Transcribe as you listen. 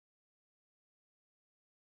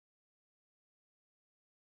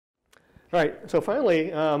All right, so finally,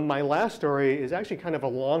 my last story is actually kind of a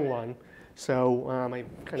long one. So I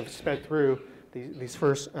kind of sped through these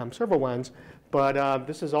first several ones. But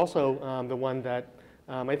this is also the one that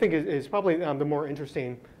I think is probably the more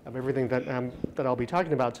interesting of everything that I'll be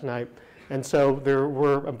talking about tonight. And so there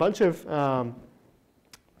were a bunch of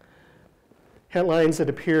headlines that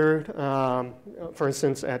appeared, for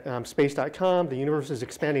instance, at space.com. The universe is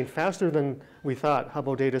expanding faster than we thought,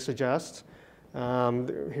 Hubble data suggests.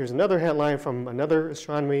 Here's another headline from another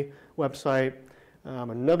astronomy website.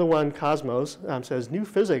 Another one, Cosmos, says new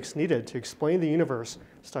physics needed to explain the universe,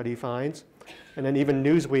 study finds. And then even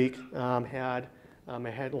Newsweek had a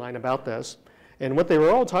headline about this. And what they were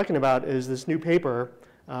all talking about is this new paper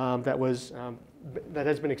that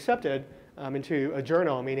has been accepted into a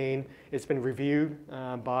journal, meaning it's been reviewed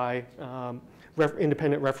by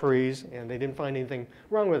independent referees, and they didn't find anything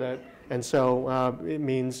wrong with it. And so it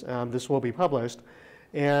means this will be published.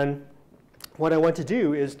 And what I want to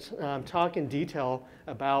do is talk in detail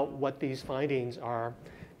about what these findings are.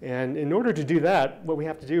 And in order to do that, what we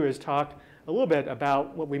have to do is talk a little bit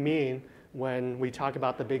about what we mean when we talk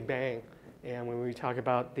about the Big Bang and when we talk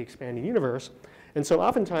about the expanding universe. And so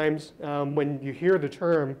oftentimes, when you hear the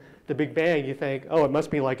term the Big Bang, you think, oh, it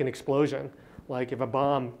must be like an explosion. Like if a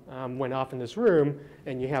bomb went off in this room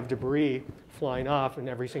and you have debris flying off in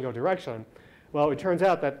every single direction. Well, it turns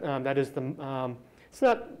out that that is it's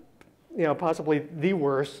not possibly the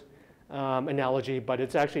worst analogy, but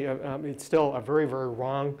it's actually it's still a very, very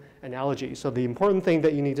wrong analogy. So the important thing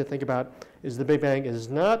that you need to think about is the Big Bang is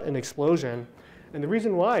not an explosion. And the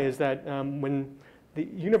reason why is that when the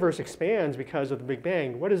universe expands because of the Big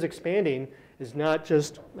Bang, what is expanding is not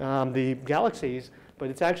just the galaxies, but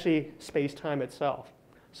it's actually space-time itself.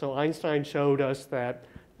 So Einstein showed us that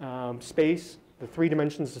space, the three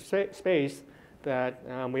dimensions of space that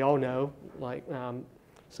we all know, like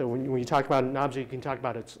so when you talk about an object, you can talk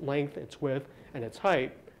about its length, its width, and its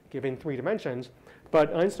height, given three dimensions.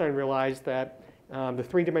 But Einstein realized that the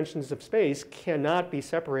three dimensions of space cannot be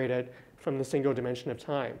separated from the single dimension of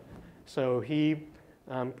time. So he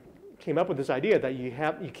came up with this idea that you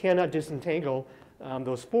cannot disentangle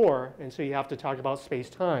those four, and so you have to talk about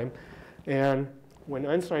space-time. And when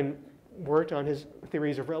Einstein worked on his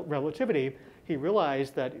theories of relativity, he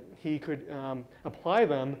realized that he could apply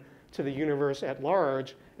them to the universe at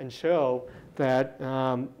large and show that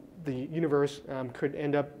the universe could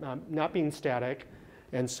end up not being static,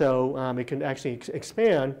 and so it can actually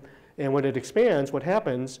expand. And when it expands, what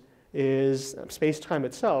happens is space-time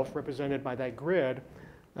itself, represented by that grid,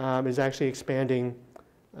 is actually expanding.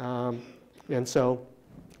 And so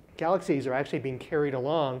galaxies are actually being carried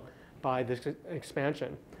along by this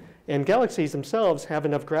expansion. And galaxies themselves have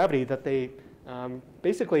enough gravity that they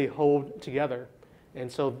basically hold together.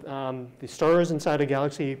 And so the stars inside a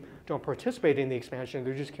galaxy don't participate in the expansion.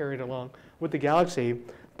 They're just carried along with the galaxy.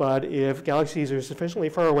 But if galaxies are sufficiently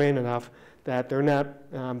far away enough that they're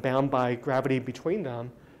not bound by gravity between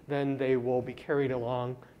them, then they will be carried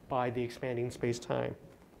along by the expanding space-time.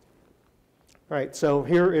 All right, so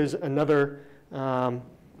here is another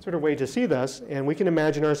sort of way to see this. And we can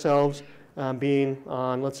imagine ourselves being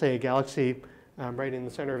on, let's say, a galaxy right in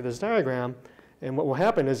the center of this diagram. And what will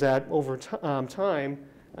happen is that over time,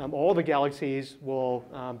 all the galaxies will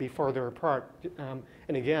be farther apart.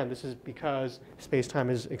 And again, this is because space-time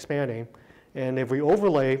is expanding. And if we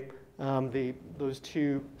overlay those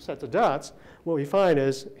two sets of dots, what we find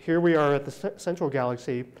is here we are at the central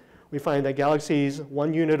galaxy. We find that galaxies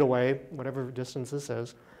 1 unit away, whatever distance this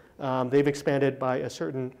is, they've expanded by a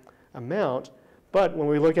certain amount. But when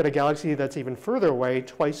we look at a galaxy that's even further away,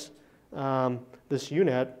 twice this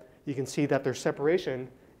unit, you can see that their separation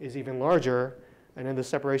is even larger, and then the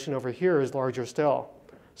separation over here is larger still.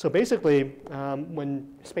 So basically, when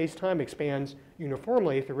space-time expands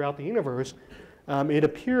uniformly throughout the universe, it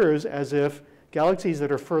appears as if galaxies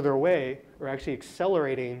that are further away are actually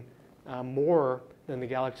accelerating more than the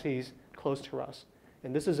galaxies close to us.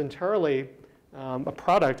 And this is entirely a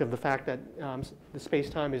product of the fact that the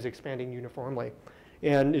space-time is expanding uniformly.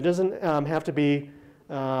 And it doesn't have to be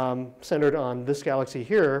centered on this galaxy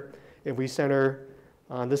here. If we center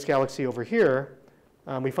on this galaxy over here,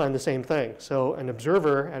 we find the same thing. So an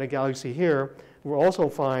observer at a galaxy here will also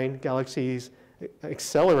find galaxies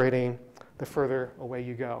accelerating the further away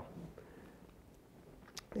you go.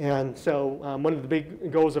 And so one of the big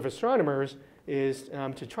goals of astronomers is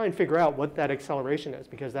to try and figure out what that acceleration is,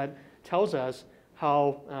 because that tells us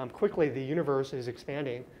how quickly the universe is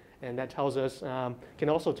expanding. And that tells us, can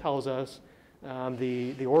also tells us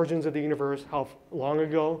the origins of the universe, how long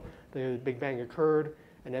ago the Big Bang occurred,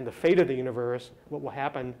 and then the fate of the universe, what will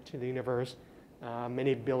happen to the universe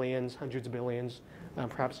many billions, hundreds of billions,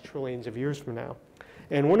 perhaps trillions of years from now.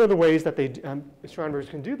 And one of the ways that astronomers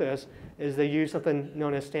can do this is they use something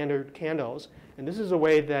known as standard candles. And this is a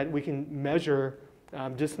way that we can measure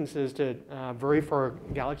distances to very far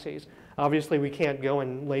galaxies. Obviously, we can't go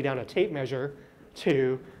and lay down a tape measure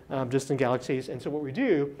to distant galaxies. And so what we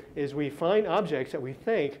do is we find objects that we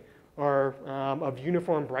think are of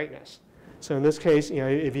uniform brightness. So in this case,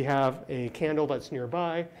 if you have a candle that's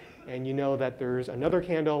nearby, and you know that there's another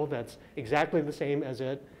candle that's exactly the same as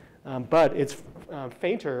it, but it's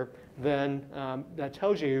fainter, then that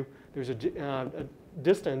tells you there's a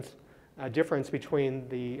distance difference between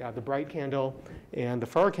the bright candle and the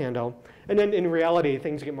far candle. And then in reality,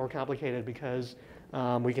 things get more complicated because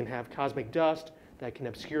we can have cosmic dust that can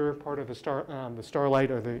obscure part of the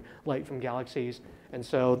starlight or the light from galaxies. And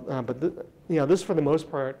so, this for the most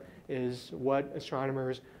part is what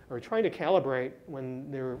astronomers are trying to calibrate when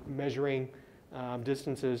they're measuring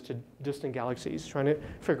distances to distant galaxies, trying to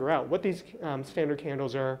figure out what these standard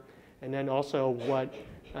candles are, and then also what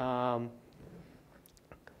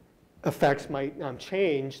effects might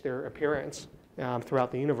change their appearance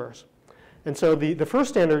throughout the universe. And so the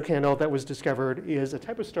first standard candle that was discovered is a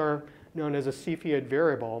type of star known as a Cepheid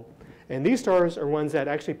variable. And these stars are ones that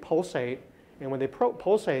actually pulsate. And when they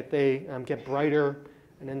pulsate, they get brighter,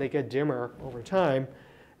 and then they get dimmer over time.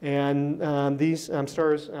 And these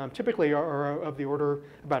stars typically are of the order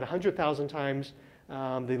about 100,000 times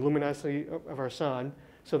the luminosity of our sun.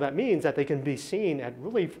 So that means that they can be seen at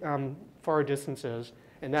really far distances.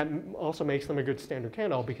 And that also makes them a good standard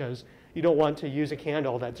candle, because you don't want to use a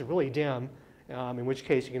candle that's really dim, in which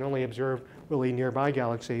case you can only observe really nearby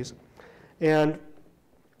galaxies. And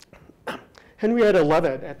Henrietta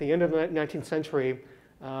Leavitt, at the end of the 19th century,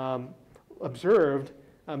 observed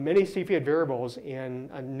many Cepheid variables in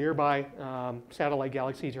a nearby satellite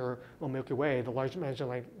galaxy to our Milky Way, the Large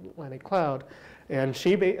Magellanic Cloud. And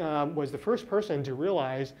she was the first person to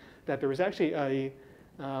realize that there was actually a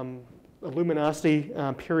luminosity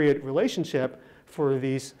period relationship for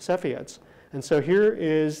these Cepheids. And so here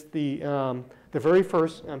is the very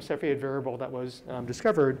first Cepheid variable that was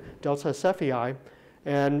discovered, delta Cephei.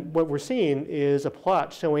 And what we're seeing is a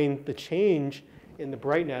plot showing the change in the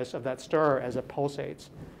brightness of that star as it pulsates.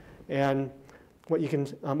 And what you can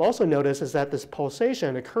also notice is that this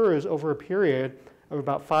pulsation occurs over a period of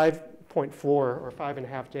about 5.4 or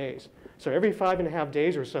 5.5 days. So every 5.5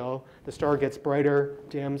 days or so, the star gets brighter,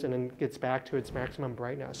 dims, and then gets back to its maximum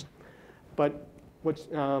brightness. But what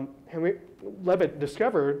Henrietta Leavitt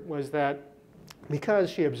discovered was that because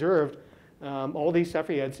she observed all these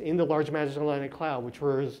Cepheids in the Large Magellanic Cloud, which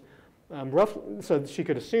was roughly, so she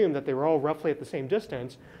could assume that they were all roughly at the same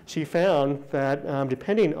distance, she found that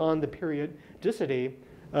depending on the periodicity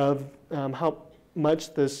of how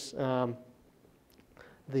much this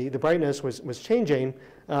the brightness was changing,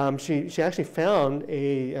 she actually found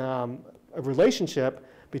a relationship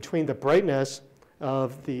between the brightness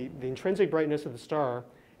of the intrinsic brightness of the star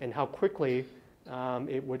and how quickly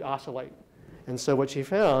it would oscillate. And so what she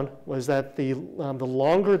found was that the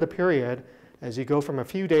longer the period, as you go from a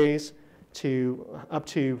few days to up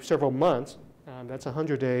to several months, that's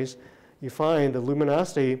 100 days, you find the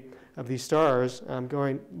luminosity of these stars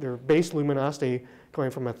their base luminosity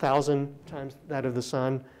going from 1,000 times that of the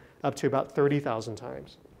sun up to about 30,000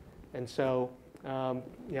 times. And so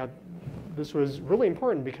this was really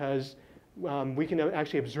important because we can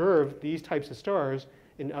actually observe these types of stars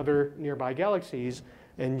in other nearby galaxies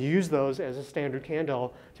and use those as a standard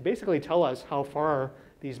candle to basically tell us how far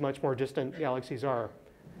these much more distant galaxies are.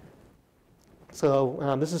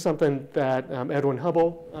 So this is something that Edwin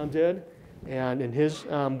Hubble did, and in his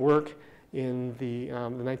work in the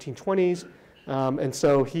 1920s. And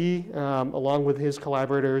so he, along with his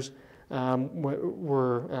collaborators,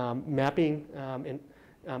 were mapping in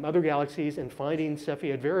other galaxies and finding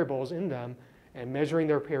Cepheid variables in them and measuring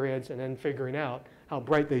their periods and then figuring out how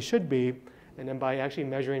bright they should be. And then by actually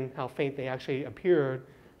measuring how faint they actually appeared,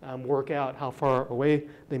 work out how far away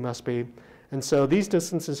they must be. And so these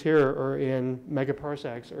distances here are in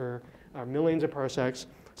megaparsecs, or millions of parsecs.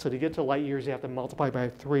 So to get to light years, you have to multiply by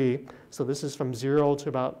 3. So this is from 0 to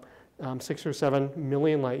about 6 or 7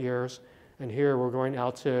 million light years. And here we're going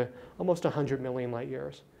out to almost 100 million light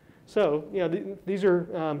years. So these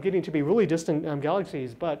are getting to be really distant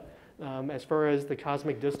galaxies. But as far as the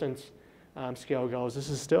cosmic distance scale goes, this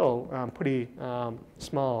is still pretty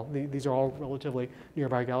small. These are all relatively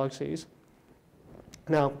nearby galaxies.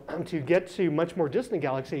 Now, to get to much more distant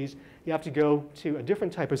galaxies, you have to go to a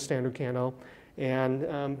different type of standard candle.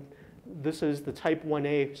 And this is the type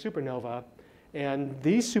 1a supernova. And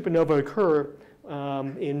these supernovae occur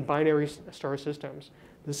in binary star systems.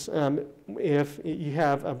 This, if you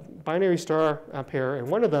have a binary star pair and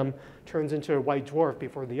one of them turns into a white dwarf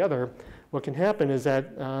before the other, what can happen is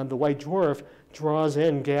that the white dwarf draws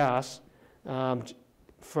in gas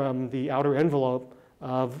from the outer envelope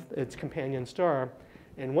of its companion star.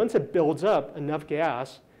 And once it builds up enough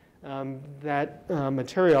gas, that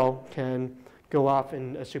material can go off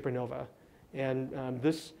in a supernova. And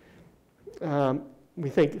this, we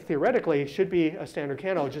think theoretically, should be a standard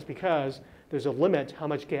candle just because there's a limit to how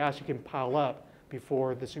much gas you can pile up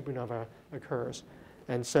before the supernova occurs.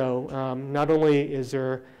 And so not only is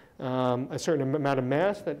there a certain amount of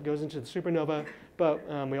mass that goes into the supernova, but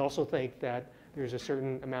we also think that there's a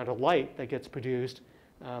certain amount of light that gets produced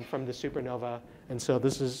from the supernova. And so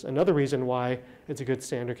this is another reason why it's a good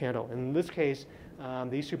standard candle. In this case,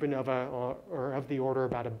 these supernovae are of the order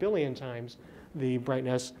about 1 billion times the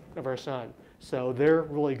brightness of our sun. So they're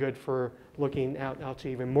really good for looking out to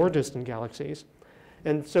even more distant galaxies.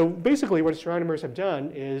 And so basically what astronomers have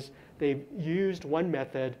done is they've used one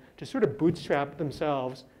method to sort of bootstrap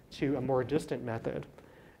themselves to a more distant method.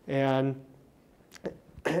 And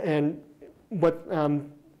what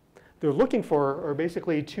they're looking for are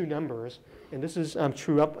basically two numbers. And this is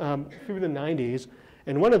true up through the 90s.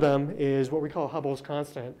 And one of them is what we call Hubble's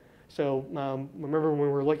constant. So remember when we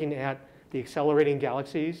were looking at the accelerating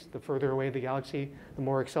galaxies, the further away the galaxy, the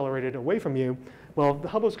more accelerated away from you. Well, the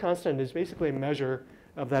Hubble's constant is basically a measure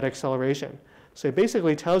of that acceleration. So it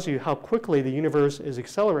basically tells you how quickly the universe is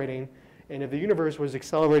accelerating. And if the universe was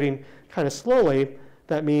accelerating kind of slowly,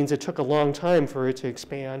 that means it took a long time for it to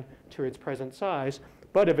expand to its present size.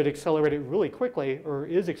 But if it accelerated really quickly, or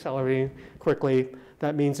is accelerating quickly,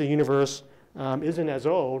 that means the universe isn't as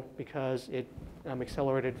old because it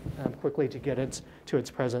accelerated quickly to get to its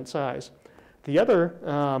present size. The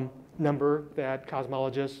other number that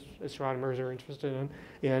cosmologists, astronomers are interested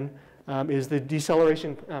in is the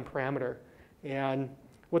deceleration parameter. And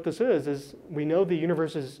what this is we know the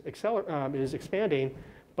universe is expanding,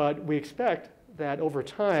 but we expect that over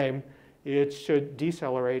time it should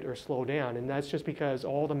decelerate or slow down. And that's just because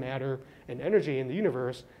all the matter and energy in the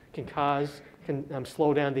universe can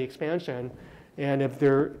slow down the expansion. And if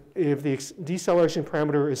the deceleration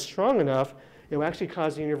parameter is strong enough, it will actually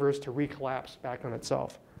cause the universe to recollapse back on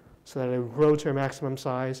itself so that it will grow to a maximum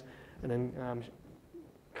size and then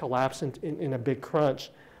collapse in a big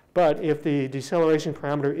crunch. But if the deceleration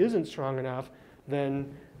parameter isn't strong enough,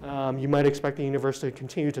 then you might expect the universe to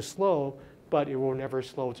continue to slow, but it will never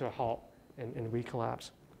slow to a halt and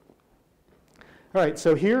recollapse. All right,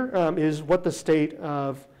 so here is what the state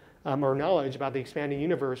of our knowledge about the expanding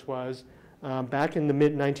universe was back in the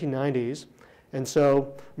mid-1990s. And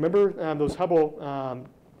so remember those Hubble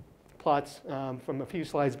plots from a few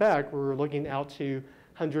slides back, we were looking out to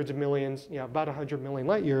hundreds of millions, about 100 million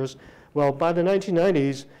light years. Well, by the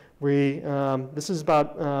 1990s, this is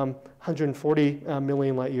about 140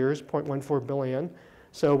 million light years, 0.14 billion.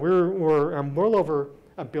 So we're well over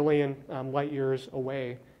 1 billion light years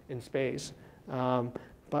away in space.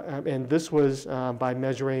 And this was by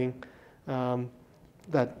measuring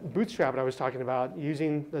that bootstrap that I was talking about,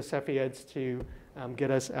 using the Cepheids to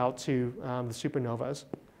get us out to the supernovas.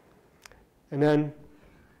 And then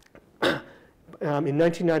in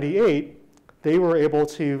 1998, they were able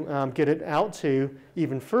to get it out to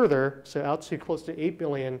even further, so out to close to 8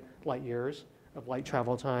 billion light years of light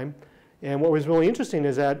travel time. And what was really interesting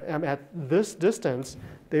is that at this distance,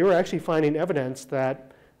 they were actually finding evidence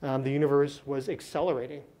that the universe was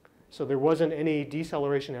accelerating. So there wasn't any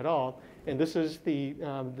deceleration at all. And this is the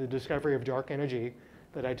discovery of dark energy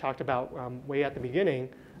that I talked about way at the beginning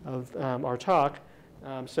of our talk.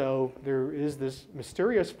 So there is this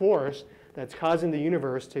mysterious force that's causing the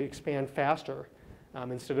universe to expand faster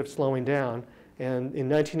instead of slowing down. And in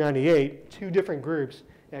 1998, 2 different groups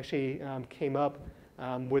actually came up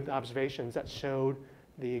with observations that showed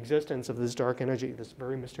the existence of this dark energy, this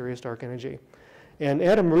very mysterious dark energy. And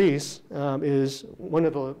Adam Rees is one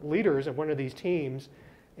of the leaders of one of these teams,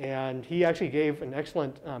 and he actually gave an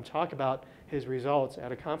excellent talk about his results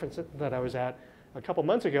at a conference that I was at a couple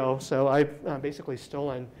months ago. So I've basically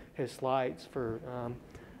stolen his slides for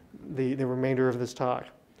the remainder of this talk.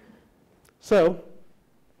 So,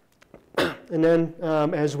 and then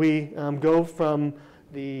as we go from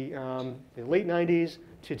the late 90s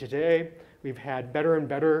to today, we've had better and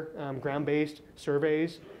better ground-based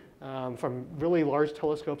surveys from really large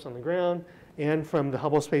telescopes on the ground and from the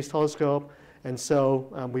Hubble Space Telescope. And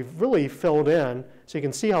so we've really filled in, so you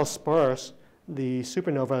can see how sparse the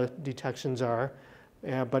supernova detections are.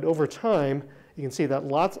 But over time, you can see that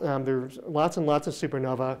there's lots and lots of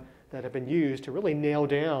supernova that have been used to really nail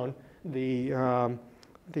down our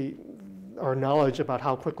knowledge about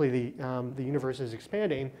how quickly the universe is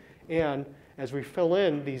expanding. And as we fill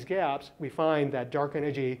in these gaps, we find that dark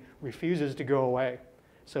energy refuses to go away.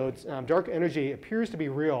 So dark energy appears to be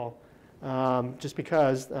real just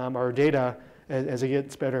because our data, as it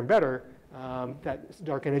gets better and better, that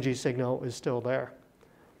dark energy signal is still there.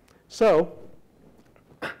 So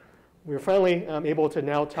we're finally able to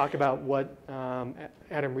now talk about what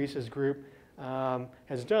Adam Riess's group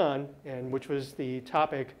has done, and which was the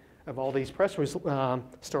topic of all these press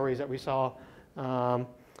stories that we saw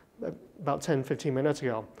about 10, 15 minutes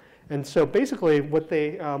ago. And so basically what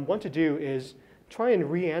they want to do is try and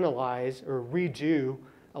reanalyze or redo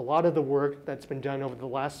a lot of the work that's been done over the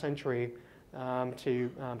last century to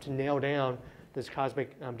nail down this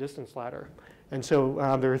cosmic distance ladder. And so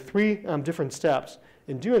there are three different steps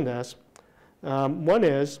in doing this. One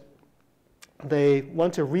is they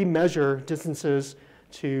want to remeasure distances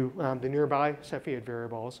to the nearby Cepheid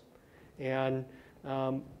variables. And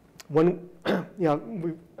when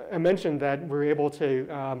I mentioned that we're able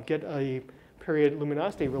to get a period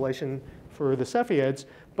luminosity relation for the Cepheids,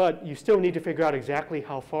 but you still need to figure out exactly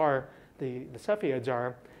how far the Cepheids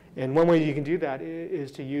are. And one way you can do that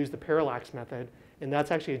is to use the parallax method. And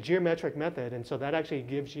that's actually a geometric method. And so that actually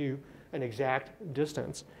gives you an exact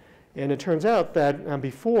distance. And it turns out that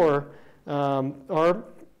before, our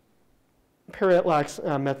parallax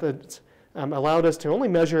methods allowed us to only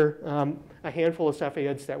measure a handful of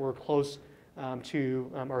Cepheids that were close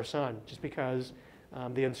to our sun, just because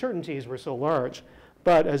the uncertainties were so large.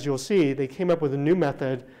 But as you'll see, they came up with a new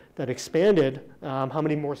method that expanded how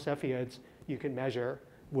many more Cepheids you can measure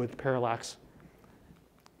with parallax.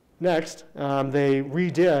 Next, they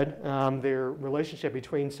redid their relationship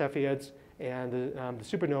between Cepheids and the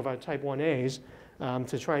supernova type 1As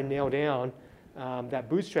to try and nail down that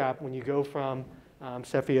bootstrap when you go from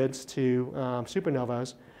Cepheids to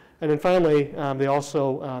supernovas. And then finally, they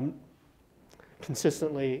also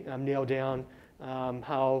consistently nailed down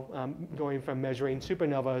how going from measuring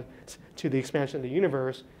supernovas to the expansion of the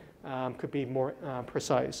universe could be more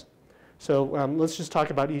precise. So let's just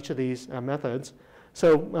talk about each of these methods.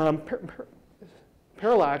 So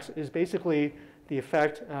parallax is basically the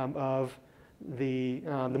effect of the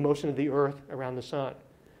motion of the Earth around the sun.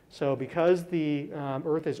 So because the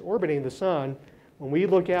Earth is orbiting the sun, when we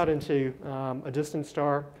look out into a distant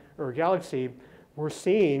star or a galaxy, we're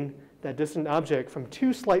seeing that distant object from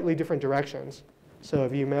two slightly different directions. So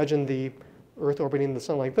if you imagine the Earth orbiting the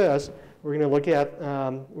sun like this, we're going to look at,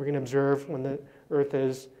 we're going to observe when the Earth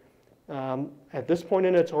is at this point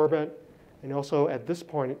in its orbit and also at this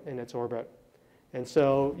point in its orbit. And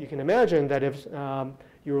so you can imagine that if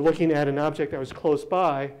you were looking at an object that was close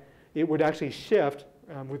by, it would actually shift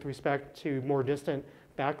with respect to more distant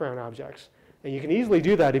background objects. And you can easily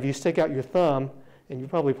do that if you stick out your thumb, and you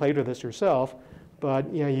probably played with this yourself,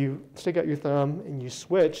 but you stick out your thumb and you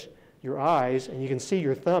switch your eyes, and you can see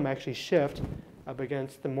your thumb actually shift up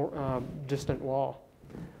against the more distant wall.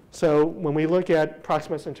 So when we look at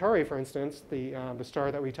Proxima Centauri, for instance, the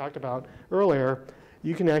star that we talked about earlier,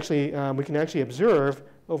 we can actually observe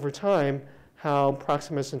over time how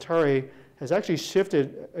Proxima Centauri has actually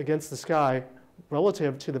shifted against the sky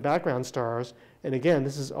relative to the background stars. And again,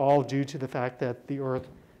 this is all due to the fact that the Earth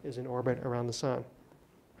is in orbit around the sun.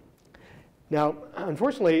 Now,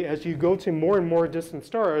 unfortunately, as you go to more and more distant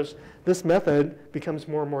stars, this method becomes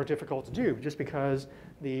more and more difficult to do, just because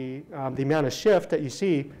the amount of shift that you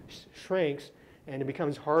see shrinks, and it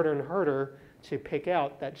becomes harder and harder to pick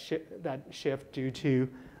out that shift due to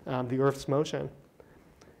the Earth's motion.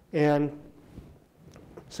 And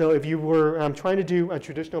so if you were trying to do a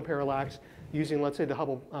traditional parallax using, let's say, the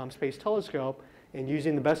Hubble Space Telescope, and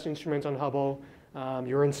using the best instruments on Hubble,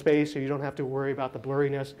 you're in space, so you don't have to worry about the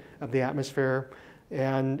blurriness of the atmosphere.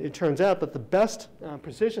 And it turns out that the best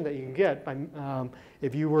precision that you can get by,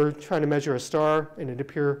 if you were trying to measure a star and it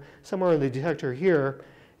appeared somewhere in the detector here,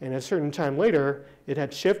 and at a certain time later, it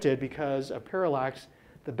had shifted because of parallax,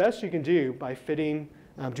 the best you can do by fitting,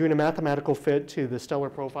 doing a mathematical fit to the stellar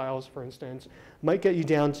profiles, for instance, might get you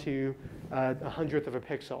down to 1/100th of a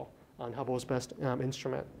pixel on Hubble's best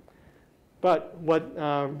instrument. But what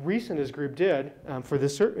Riess and his group did for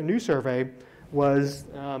this new survey was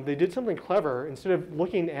they did something clever. Instead of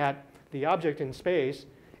looking at the object in space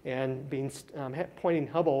and pointing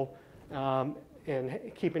Hubble and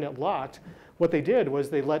keeping it locked, what they did was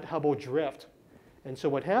they let Hubble drift. And so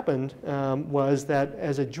what happened was that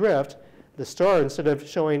as it drift, the star, instead of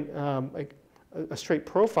showing a straight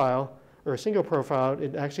profile or a single profile,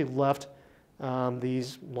 it actually left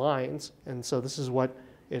these lines. And so this is what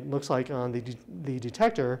it looks like on the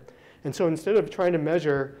detector. And so instead of trying to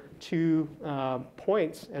measure two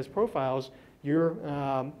points as profiles, you're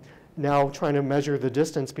now trying to measure the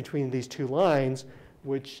distance between these two lines,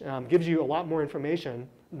 which gives you a lot more information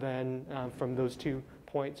than from those 2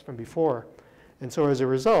 points from before. And so as a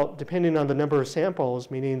result, depending on the number of samples,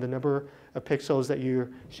 meaning the number of pixels that you're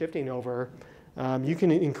shifting over, you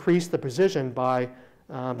can increase the precision by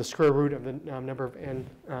the square root of the number of n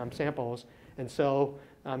samples. And so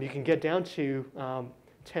you can get down to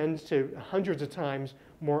tens to hundreds of times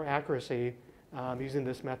more accuracy using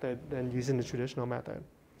this method than using the traditional method.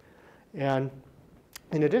 And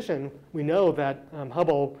in addition, we know that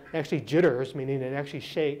Hubble actually jitters, meaning it actually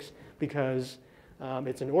shakes, because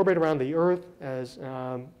it's in orbit around the Earth as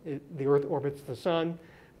the Earth orbits the Sun,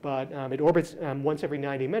 but it orbits once every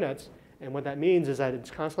 90 minutes. And what that means is that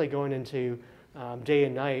it's constantly going into day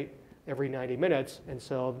and night every 90 minutes. And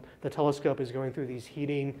so the telescope is going through these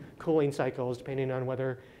heating, cooling cycles, depending on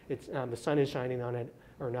whether it's, the sun is shining on it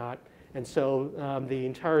or not. And so the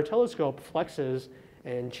entire telescope flexes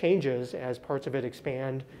and changes as parts of it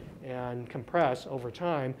expand and compress over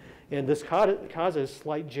time. And this causes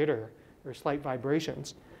slight jitter or slight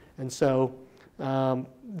vibrations. And so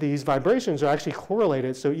these vibrations are actually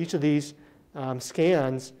correlated. So each of these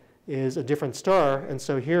scans is a different star. And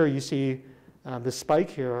so here you see the spike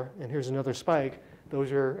here, and here's another spike.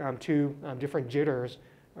 Those are two different jitters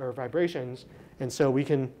or vibrations. And so we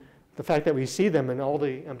can, the fact that we see them in all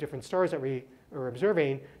the different stars that we are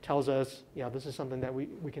observing tells us, yeah, this is something that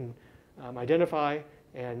we can identify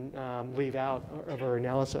and leave out of our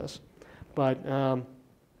analysis. But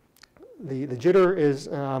the jitter is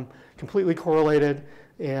completely correlated,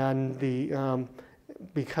 and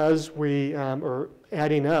because we are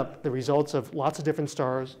adding up the results of lots of different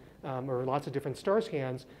stars or lots of different star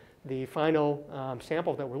scans, the final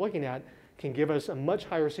sample that we're looking at can give us a much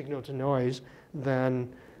higher signal to noise than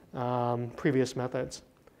previous methods.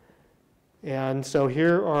 And so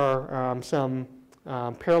here are some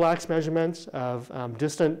parallax measurements of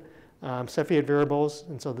distant Cepheid variables.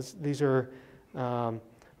 And so these are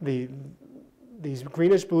these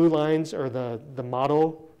greenish blue lines are the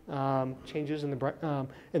model changes in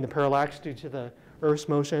the parallax due to the Earth's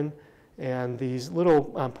motion. And these little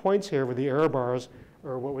points here with the error bars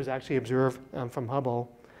are what was actually observed from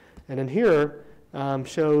Hubble. And then here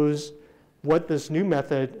shows what this new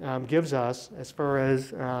method gives us as far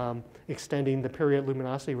as extending the period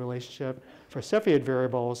luminosity relationship for Cepheid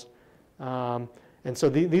variables. And so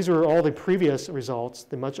these are all the previous results,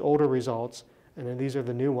 the much older results, and then these are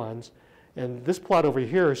the new ones. And this plot over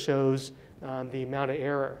here shows the amount of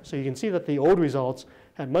error. So you can see that the old results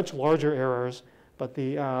had much larger errors, but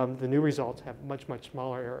the new results have much, much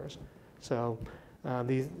smaller errors. So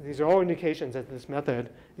these are all indications that this method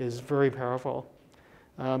is very powerful.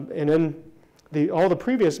 And then all the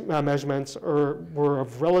previous measurements were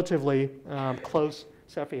of relatively close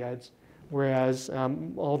Cepheids, whereas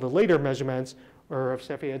all the later measurements are of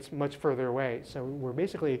Cepheids much further away. So we're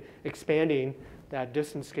basically expanding that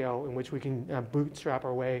distance scale in which we can bootstrap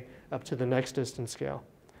our way up to the next distance scale.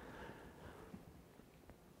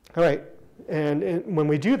 All right, and when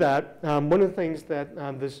we do that, one of the things that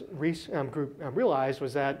this Reese group realized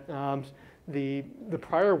was that the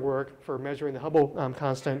prior work for measuring the Hubble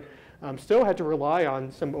constant still had to rely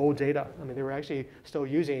on some old data. I mean, they were actually still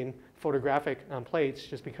using photographic plates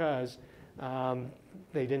just because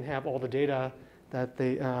they didn't have all the data that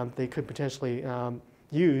they could potentially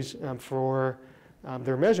use for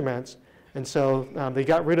their measurements. And so they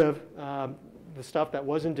got rid of the stuff that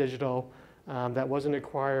wasn't digital, that wasn't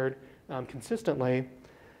acquired consistently.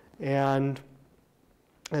 And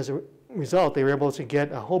as a result, they were able to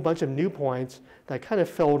get a whole bunch of new points that kind of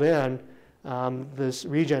filled in this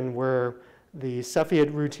region where the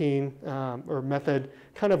Cepheid routine or method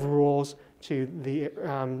kind of rules to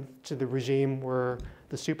the regime where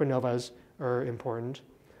the supernovas are important.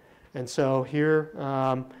 And so here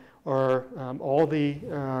are all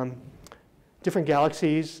the different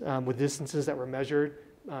galaxies with distances that were measured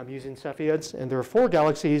using Cepheids. And there are 4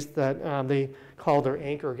 galaxies that they call their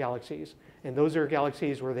anchor galaxies. And those are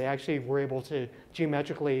galaxies where they actually were able to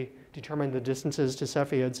geometrically determine the distances to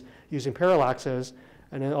Cepheids using parallaxes.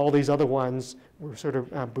 And then all these other ones were sort of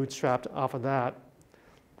bootstrapped off of that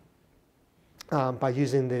by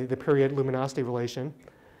using the period luminosity relation.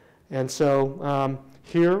 And so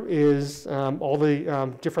here is all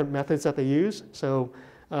the different methods that they use. So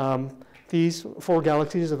these 4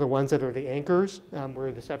 galaxies are the ones that are the anchors,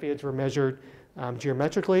 where the Cepheids were measured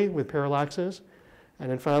geometrically with parallaxes. And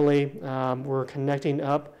then finally, we're connecting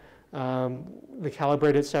up the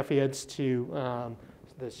calibrated Cepheids to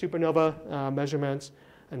the supernova measurements.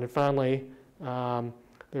 And then finally,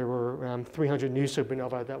 there were 300 new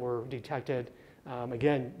supernovae that were detected,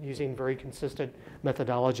 again, using very consistent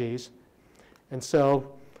methodologies. And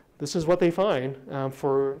so this is what they find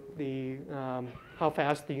for the, how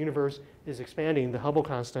fast the universe is expanding, the Hubble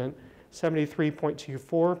constant,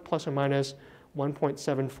 73.24 plus or minus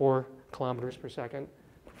 1.74 kilometers per second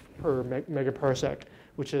per megaparsec,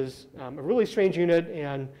 which is a really strange unit,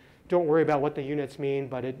 and don't worry about what the units mean,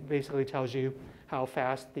 but it basically tells you how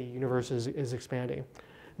fast the universe is expanding.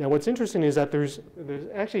 Now what's interesting is that there's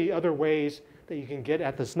actually other ways that you can get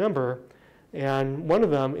at this number, and one of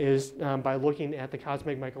them is by looking at the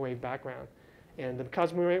cosmic microwave background. And the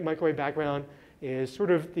cosmic microwave background is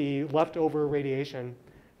sort of the leftover radiation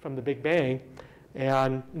from the Big Bang.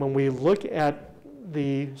 And when we look at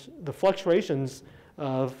the fluctuations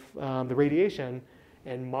of the radiation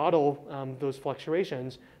and model those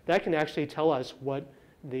fluctuations, that can actually tell us what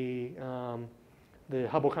the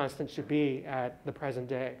Hubble constant should be at the present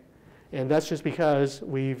day. And that's just because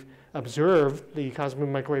we've observed the cosmic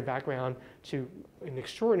microwave background to an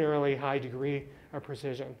extraordinarily high degree of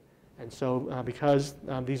precision. And so because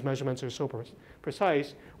these measurements are so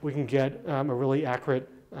precise, we can get a really accurate,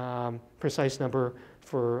 precise number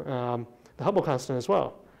for the Hubble constant as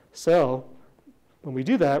well. So when we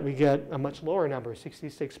do that, we get a much lower number,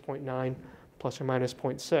 66.9 plus or minus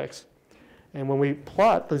 0.6. And when we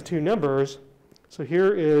plot the two numbers, so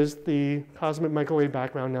here is the cosmic microwave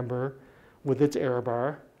background number with its error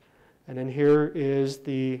bar. And then here is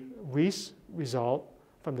the Reese result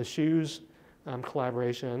from the Shoes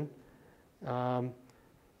collaboration and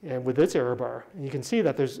with its error bar. And you can see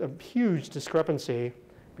that there's a huge discrepancy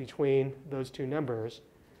between those two numbers.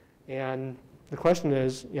 And the question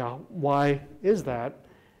is, why is that?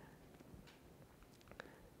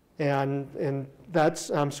 And that's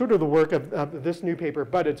sort of the work of this new paper,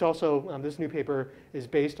 but it's also, this new paper is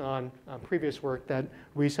based on previous work that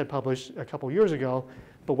Reese had published a couple years ago.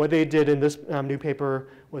 But what they did in this new paper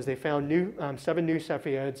was they found 7 new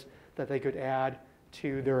Cepheids that they could add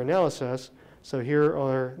to their analysis. So here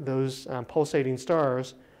are those pulsating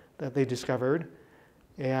stars that they discovered.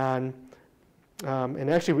 And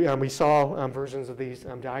actually, we saw versions of these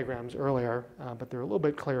diagrams earlier, but they're a little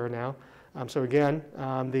bit clearer now. So again,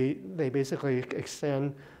 they basically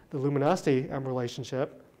extend the luminosity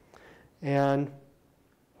relationship. And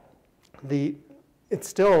it's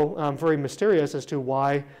still very mysterious as to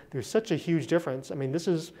why there's such a huge difference. I mean, this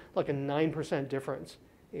is like a 9% difference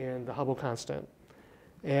in the Hubble constant.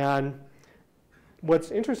 And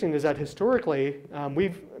what's interesting is that historically,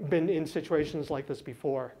 we've been in situations like this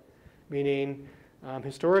before, meaning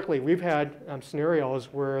historically, we've had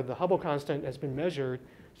scenarios where the Hubble constant has been measured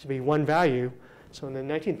to be one value. So in the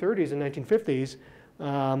 1930s and 1950s,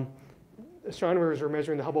 astronomers were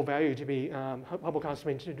measuring the Hubble value to be, Hubble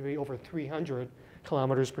constant to be over 300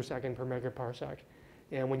 kilometers per second per megaparsec.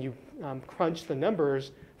 And when you crunch the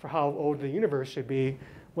numbers for how old the universe should be,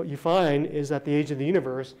 what you find is that the age of the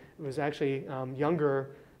universe was actually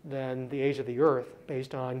younger than the age of the Earth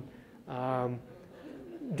based on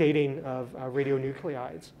dating of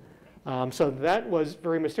radionuclides. So that was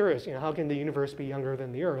very mysterious. How can the universe be younger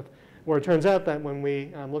than the Earth? Well, it turns out that when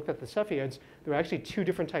we looked at the Cepheids, there were actually 2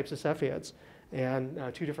 different types of Cepheids and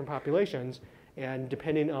 2 different populations, and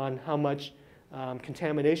depending on how much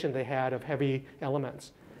contamination they had of heavy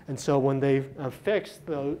elements. And so when they fixed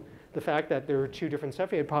the fact that there were 2 different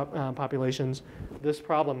Cepheid populations, this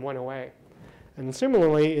problem went away. And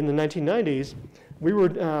similarly, in the 1990s, we were,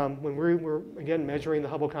 when we were, again, measuring the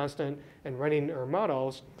Hubble constant and running our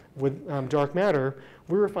models with dark matter,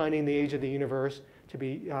 we were finding the age of the universe to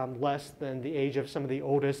be less than the age of some of the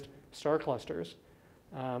oldest star clusters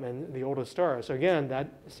and the oldest stars. So again, that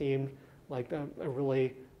seemed like a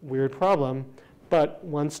really weird problem. But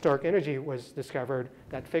once dark energy was discovered,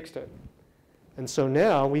 that fixed it. And so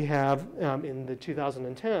now we have, in the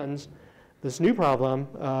 2010s, this new problem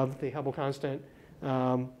of the Hubble constant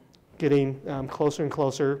getting closer and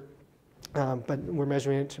closer, but we're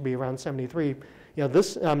measuring it to be around 73.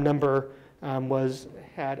 This number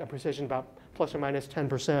had a precision about plus or minus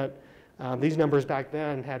 10%. These numbers back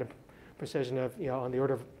then had a precision of on the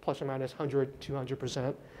order of plus or minus 100,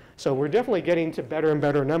 200%. So we're definitely getting to better and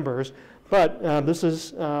better numbers, but this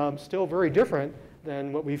is still very different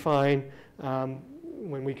than what we find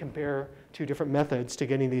when we compare 2 different methods to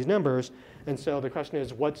getting these numbers. And so the question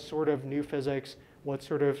is, what sort of new physics, what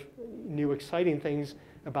sort of new exciting things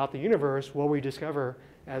about the universe will we discover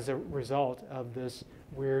as a result of this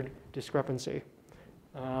weird discrepancy?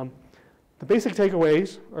 The basic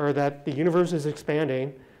takeaways are that the universe is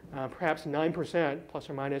expanding perhaps 9% plus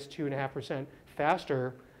or minus 2.5%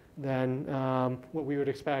 faster than what we would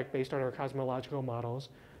expect based on our cosmological models.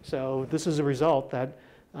 So this is a result that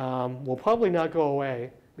will probably not go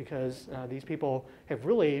away because these people have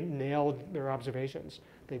really nailed their observations.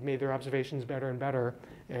 They've made their observations better and better.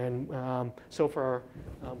 And so far,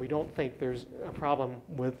 we don't think there's a problem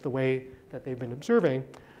with the way that they've been observing.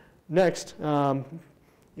 Next,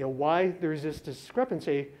 why there's this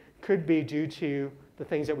discrepancy could be due to the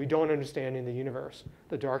things that we don't understand in the universe,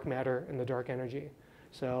 the dark matter and the dark energy.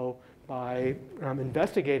 So by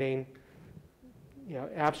investigating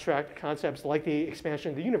abstract concepts like the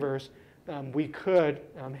expansion of the universe, we could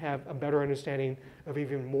have a better understanding of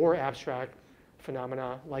even more abstract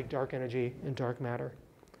phenomena like dark energy and dark matter.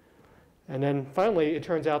 And then finally, it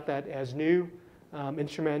turns out that as new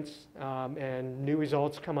instruments and new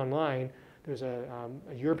results come online, there's a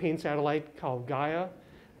European satellite called Gaia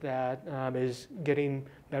that is getting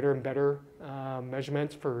better and better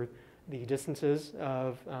measurements for the distances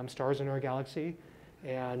of stars in our galaxy.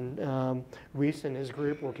 And Reese and his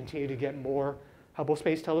group will continue to get more Hubble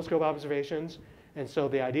Space Telescope observations. And so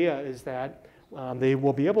the idea is that they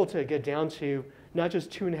will be able to get down to not just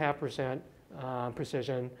 2.5%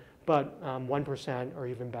 precision, but 1% or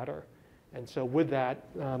even better. And so with that,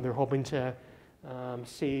 they're hoping to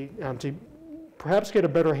to perhaps get a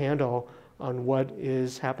better handle on what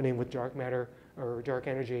is happening with dark matter or dark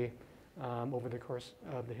energy over the course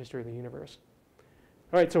of the history of the universe.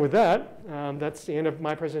 All right, so with that, that's the end of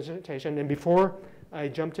my presentation. And before I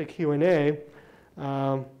jump to Q&A,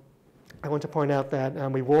 I want to point out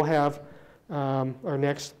that we will have our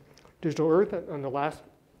next Digital Earth on the last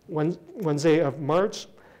Wednesday of March.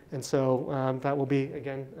 And so that will be,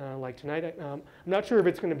 again, like tonight. I'm not sure if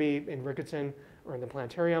it's going to be in Ricketson or in the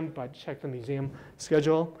planetarium, but check the museum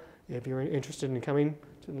schedule if you're interested in coming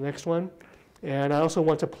to the next one. And I also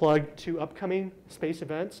want to plug 2 upcoming space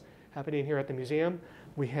events happening here at the museum.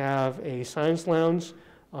 We have a science lounge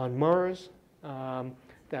on Mars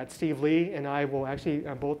that Steve Lee and I will actually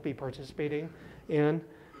both be participating in.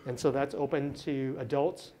 And so that's open to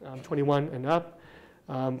adults, 21 and up.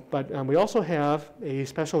 But we also have a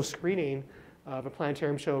special screening of a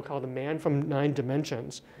planetarium show called The Man from 9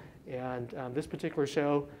 Dimensions. And this particular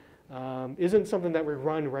show isn't something that we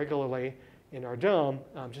run regularly in our dome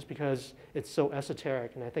just because it's so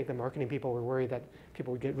esoteric. And I think the marketing people were worried that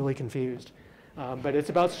people would get really confused. But it's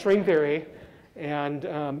about string theory. And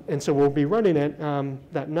so we'll be running it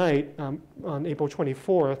that night on April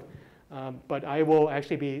 24th. But I will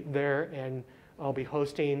actually be there, and I'll be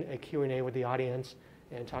hosting a Q&A with the audience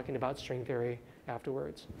and talking about string theory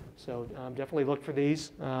afterwards. So definitely look for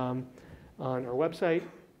these on our website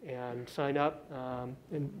and sign up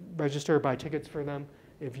and register, buy tickets for them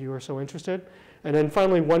if you are so interested. And then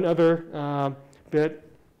finally, one other bit.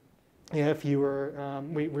 If you were,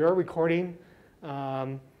 we are recording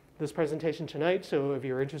this presentation tonight, so if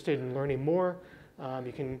you're interested in learning more,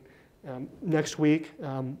 you can, next week,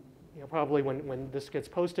 probably when this gets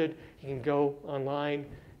posted, you can go online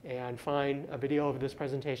and find a video of this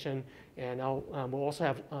presentation, and we'll also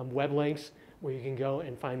have web links where you can go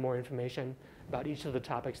and find more information about each of the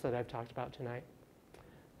topics that I've talked about tonight.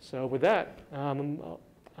 So with that,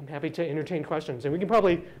 I'm happy to entertain questions, and we can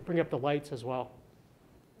probably bring up the lights as well.